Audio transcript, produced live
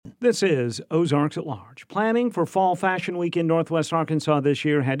This is Ozarks at Large. Planning for Fall Fashion Week in Northwest Arkansas this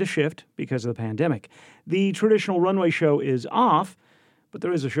year had to shift because of the pandemic. The traditional runway show is off, but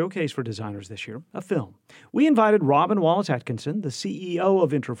there is a showcase for designers this year, a film. We invited Robin Wallace-Atkinson, the CEO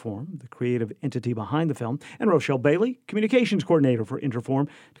of Interform, the creative entity behind the film, and Rochelle Bailey, communications coordinator for Interform,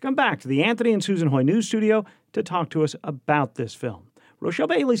 to come back to the Anthony and Susan Hoy News Studio to talk to us about this film. Rochelle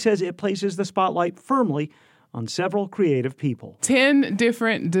Bailey says it places the spotlight firmly on several creative people. 10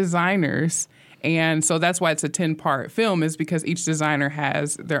 different designers, and so that's why it's a 10-part film, is because each designer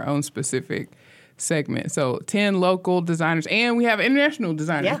has their own specific segment. So 10 local designers, and we have international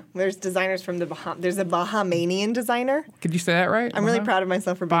designers. Yeah, there's designers from there's a Bahamian designer. Could you say that right? I'm really proud of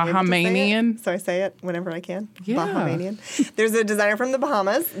myself for being able to say Bahamian. it, so I say it whenever I can. Yeah. Bahamian. There's a designer from the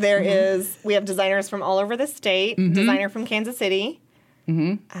Bahamas. We have designers from all over the state. Designer from Kansas City.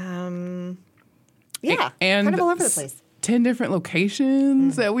 Yeah, and kind of all over the place. 10 different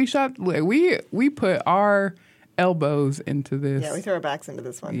locations that we shot. Like, we put our elbows into this. Yeah, we throw our backs into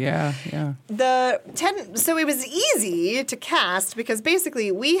this one. Yeah. So it was easy to cast because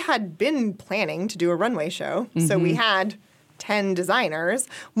basically we had been planning to do a runway show. So we had 10 designers,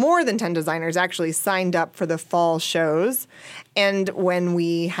 more than 10 designers actually signed up for the fall shows. And when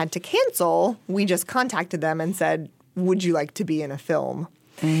we had to cancel, we just contacted them and said, would you like to be in a film?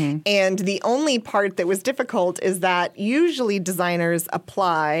 And the only part that was difficult is that usually designers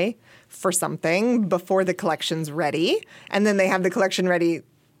apply for something before the collection's ready, and then they have the collection ready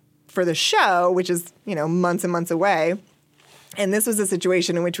for the show, which is, months and months away. And this was a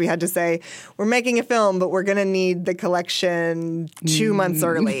situation in which we had to say, we're making a film, but we're going to need the collection 2 months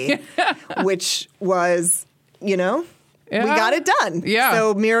early, which was, we got it done. Yeah.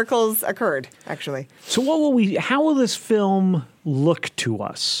 So miracles occurred, actually. So how will this film look to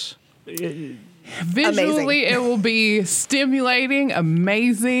us? Visually, it will be stimulating,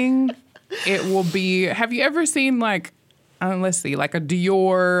 amazing. It will be, have you ever seen like a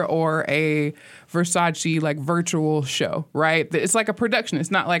Dior or a Versace like virtual show, right? It's like a production.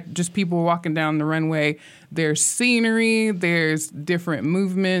 It's not like just people walking down the runway. There's scenery, there's different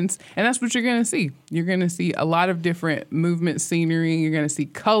movements, and that's what you're going to see. You're going to see a lot of different movement scenery. You're going to see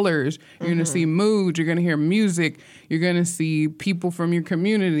colors. You're going to see moods. You're going to hear music. You're going to see people from your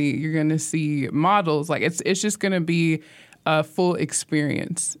community. You're going to see models. Like it's just going to be a full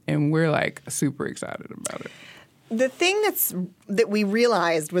experience, and we're like super excited about it. The thing that we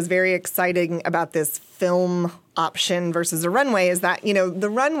realized was very exciting about this film option versus a runway is that, the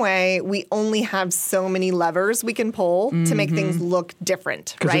runway, we only have so many levers we can pull to make things look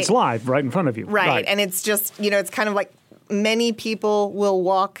different, right? Because it's live right in front of you. Right. And it's just, it's kind of like many people will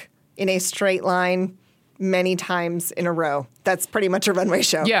walk in a straight line many times in a row. That's pretty much a runway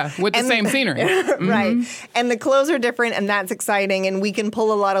show. Yeah, with the same scenery. Right. And the clothes are different, and that's exciting, and we can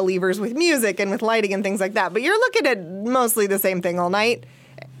pull a lot of levers with music and with lighting and things like that. But you're looking at mostly the same thing all night.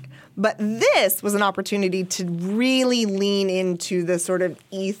 But this was an opportunity to really lean into the sort of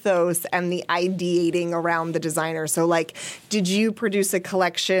ethos and the ideating around the designer. So, like, did you produce a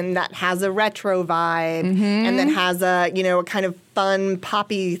collection that has a retro vibe and that has a kind of fun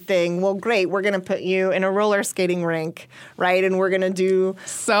poppy thing? Well, great. We're going to put you in a roller skating rink, right? And we're going to do...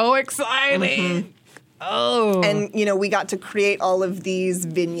 So exciting. Oh. And, we got to create all of these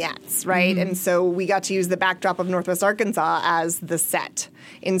vignettes, right? And so we got to use the backdrop of Northwest Arkansas as the set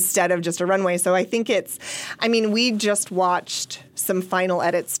instead of just a runway. So I think we just watched some final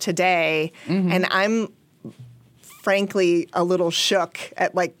edits today, and I'm frankly a little shook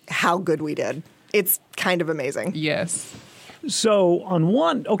at, how good we did. It's kind of amazing. Yes. So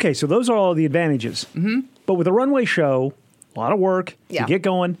so those are all the advantages. But with a runway show, a lot of work to get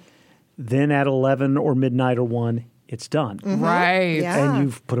going. Then at 11 or midnight or 1, it's done. Right. Yeah. And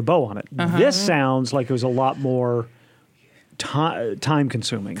you've put a bow on it. This sounds like it was a lot more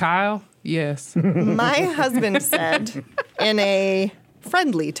time-consuming. Kyle? Yes. My husband said in a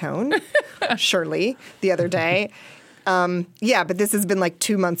friendly tone, Shirley, the other day, but this has been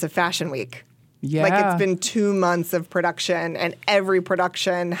 2 months of Fashion Week. Yeah. It's been 2 months of production, and every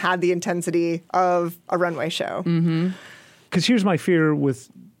production had the intensity of a runway show. Because here's my fear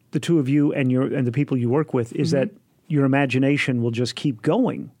with the two of you and the people you work with is that your imagination will just keep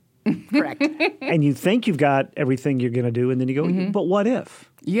going. Correct. And you think you've got everything you're going to do, and then you go, but what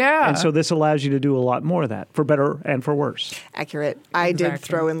if? Yeah. And so this allows you to do a lot more of that, for better and for worse. Accurate. I did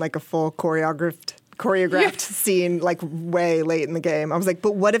throw in a full choreographed scene way late in the game. I was like,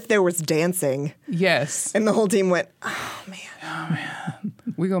 but what if there was dancing? Yes. And the whole team went, oh, man.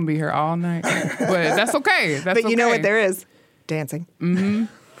 We're going to be here all night. But that's okay. But you know what there is? Dancing.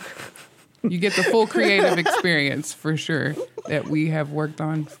 You get the full creative experience for sure that we have worked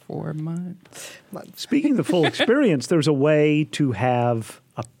on for months. Speaking of the full experience, there's a way to have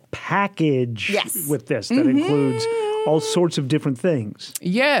a package with this that includes all sorts of different things.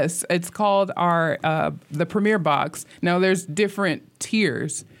 Yes, it's called the Premiere Box. Now, there's different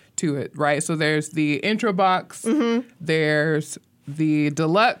tiers to it, right? So there's the intro box, there's the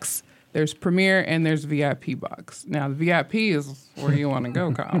deluxe, there's Premiere, and there's VIP box. Now, the VIP is where you want to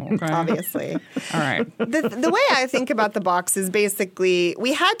go, Kyle, okay? Obviously. All right. The way I think about the box is basically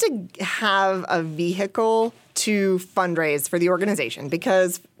we had to have a vehicle to fundraise for the organization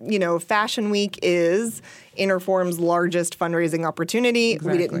because, Fashion Week is Interform's largest fundraising opportunity.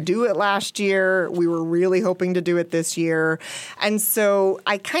 Exactly. We didn't do it last year. We were really hoping to do it this year. And so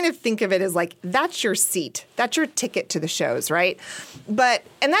I kind of think of it as like, that's your seat. That's your ticket to the shows, right?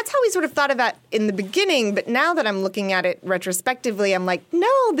 And that's how we sort of thought of it in the beginning. But now that I'm looking at it retrospectively, I'm like,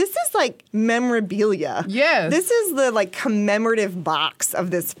 no, this is like memorabilia. Yes. This is the like commemorative box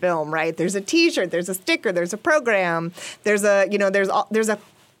of this film, right? There's a T-shirt, there's a sticker, there's a program, there's an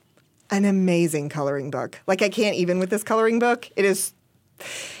amazing coloring book. Like I can't even with this coloring book. It's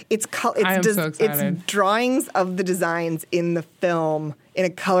so excited. It's drawings of the designs in the film in a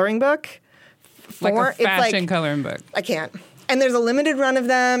coloring book. Like a fashion coloring book. I can't. And there's a limited run of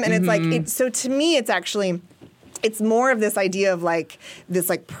them, and it's like so to me it's more of this idea of like this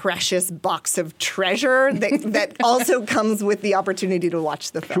like precious box of treasure that also comes with the opportunity to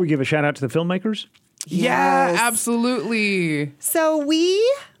watch the film. Should we give a shout out to the filmmakers? Yeah, absolutely. So we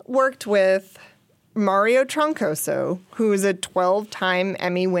worked with Mario Troncoso, who is a 12-time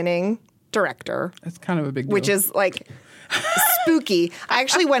Emmy-winning director. That's kind of a big deal. Which is like spooky. I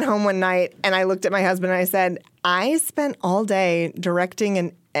actually went home one night and I looked at my husband and I said, I spent all day directing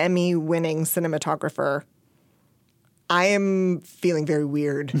an Emmy-winning cinematographer. I am feeling very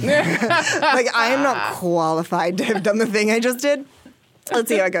weird. Like I am not qualified to have done the thing I just did. Let's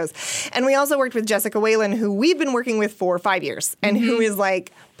see how it goes. And we also worked with Jessica Whalen, who we've been working with for 5 years and who is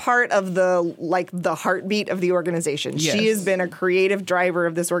like part of the heartbeat of the organization. Yes. She has been a creative driver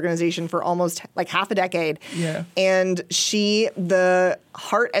of this organization for almost like half a decade. Yeah. And the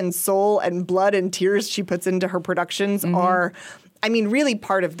heart and soul and blood and tears she puts into her productions are, really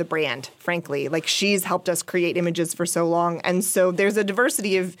part of the brand, frankly. Like she's helped us create images for so long. And so there's a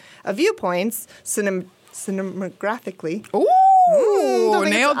diversity of viewpoints cinematographically. Ooh,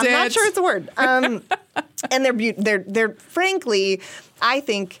 nailed it. I'm not sure it's a word. And they're frankly, I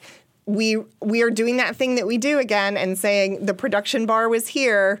think we are doing that thing that we do again and saying the production bar was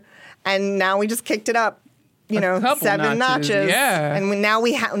here and now we just kicked it up, 7 notches. Yeah. And now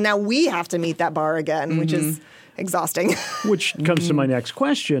we have to meet that bar again, which is exhausting. Which comes to my next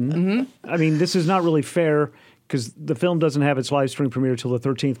question. I mean, this is not really fair because the film doesn't have its live stream premiere till the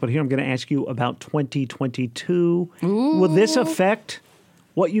 13th. But here I'm going to ask you about 2022. Ooh. Will this affect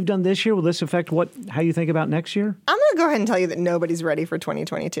what you've done this year? Will this affect how you think about next year? I'm going to go ahead and tell you that nobody's ready for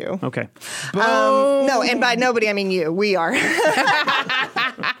 2022. Okay. No, and by nobody, I mean you. We are.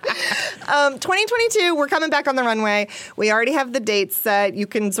 2022, we're coming back on the runway. We already have the dates set. You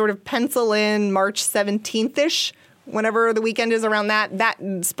can sort of pencil in March 17th-ish, whenever the weekend is around that. That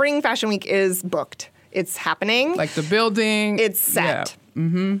Spring Fashion Week is booked. It's happening. Like the building. It's set.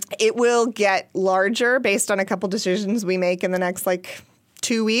 Yeah. It will get larger based on a couple decisions we make in the next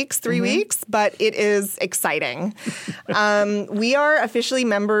 2 weeks, 3 weeks, but it is exciting. We are officially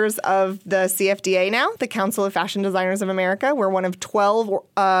members of the CFDA now, the Council of Fashion Designers of America. We're one of 12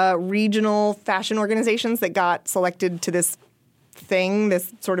 regional fashion organizations that got selected to this thing,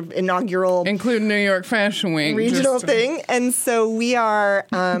 this sort of inaugural, including New York Fashion Week, regional thing. And so we are,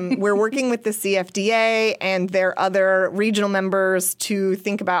 we're working with the CFDA and their other regional members to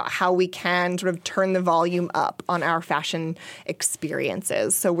think about how we can sort of turn the volume up on our fashion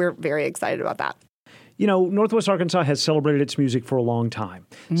experiences. So we're very excited about that. Northwest Arkansas has celebrated its music for a long time,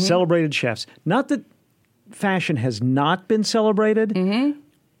 celebrated chefs. Not that fashion has not been celebrated,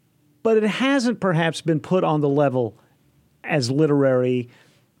 but it hasn't perhaps been put on the level as literary,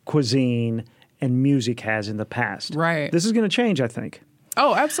 cuisine, and music has in the past. Right. This is going to change, I think.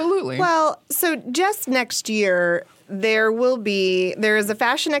 Oh, absolutely. Well, so just next year, there is a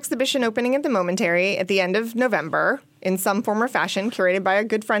fashion exhibition opening at the Momentary at the end of November in some form or fashion, curated by a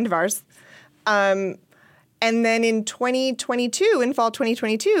good friend of ours. And then in 2022, in fall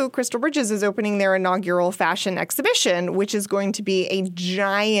 2022, Crystal Bridges is opening their inaugural fashion exhibition, which is going to be a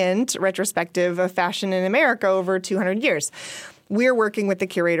giant retrospective of fashion in America over 200 years. We're working with the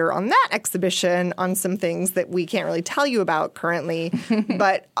curator on that exhibition on some things that we can't really tell you about currently.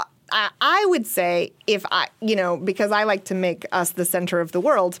 But I would say because I like to make us the center of the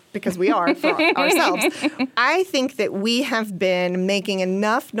world, because we are for ourselves, I think that we have been making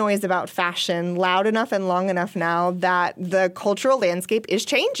enough noise about fashion loud enough and long enough now that the cultural landscape is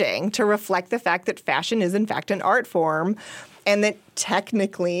changing to reflect the fact that fashion is in fact an art form, and that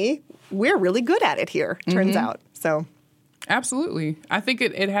technically we're really good at it here, turns out. So absolutely. I think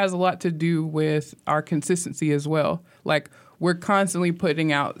it has a lot to do with our consistency as well. Like, we're constantly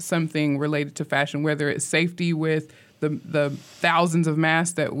putting out something related to fashion, whether it's safety with the thousands of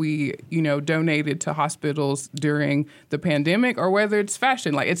masks that we, donated to hospitals during the pandemic, or whether it's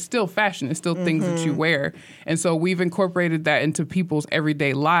fashion. Like, it's still fashion. It's still things that you wear. And so we've incorporated that into people's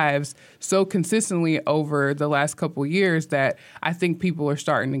everyday lives so consistently over the last couple of years that I think people are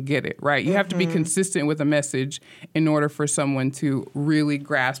starting to get it, right? You have to be consistent with a message in order for someone to really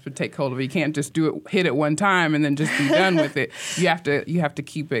grasp and take hold of it. You can't just hit it one time and then just be done with it. You have to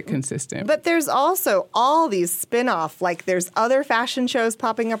keep it consistent. But there's also all these spin-off. Like, there's other fashion shows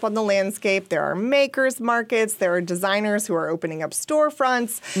popping up on the landscape. There are makers markets. There are designers who are opening up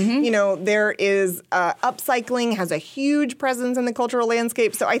storefronts. There is upcycling has a huge presence in the cultural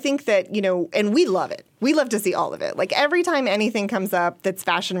landscape. So I think that, and we love it. We love to see all of it. Like, every time anything comes up that's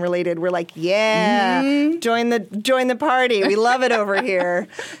fashion related, we're like, join the party. We love it over here.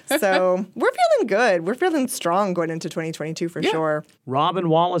 So we're feeling good. We're feeling strong going into 2022 for sure. Robin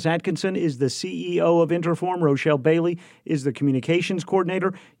Wallace Atkinson is the CEO of Interform. Rochelle Bailey is the communications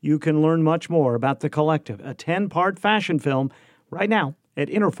coordinator. You can learn much more about The Collective, a 10-part fashion film, right now at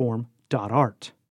interform.art.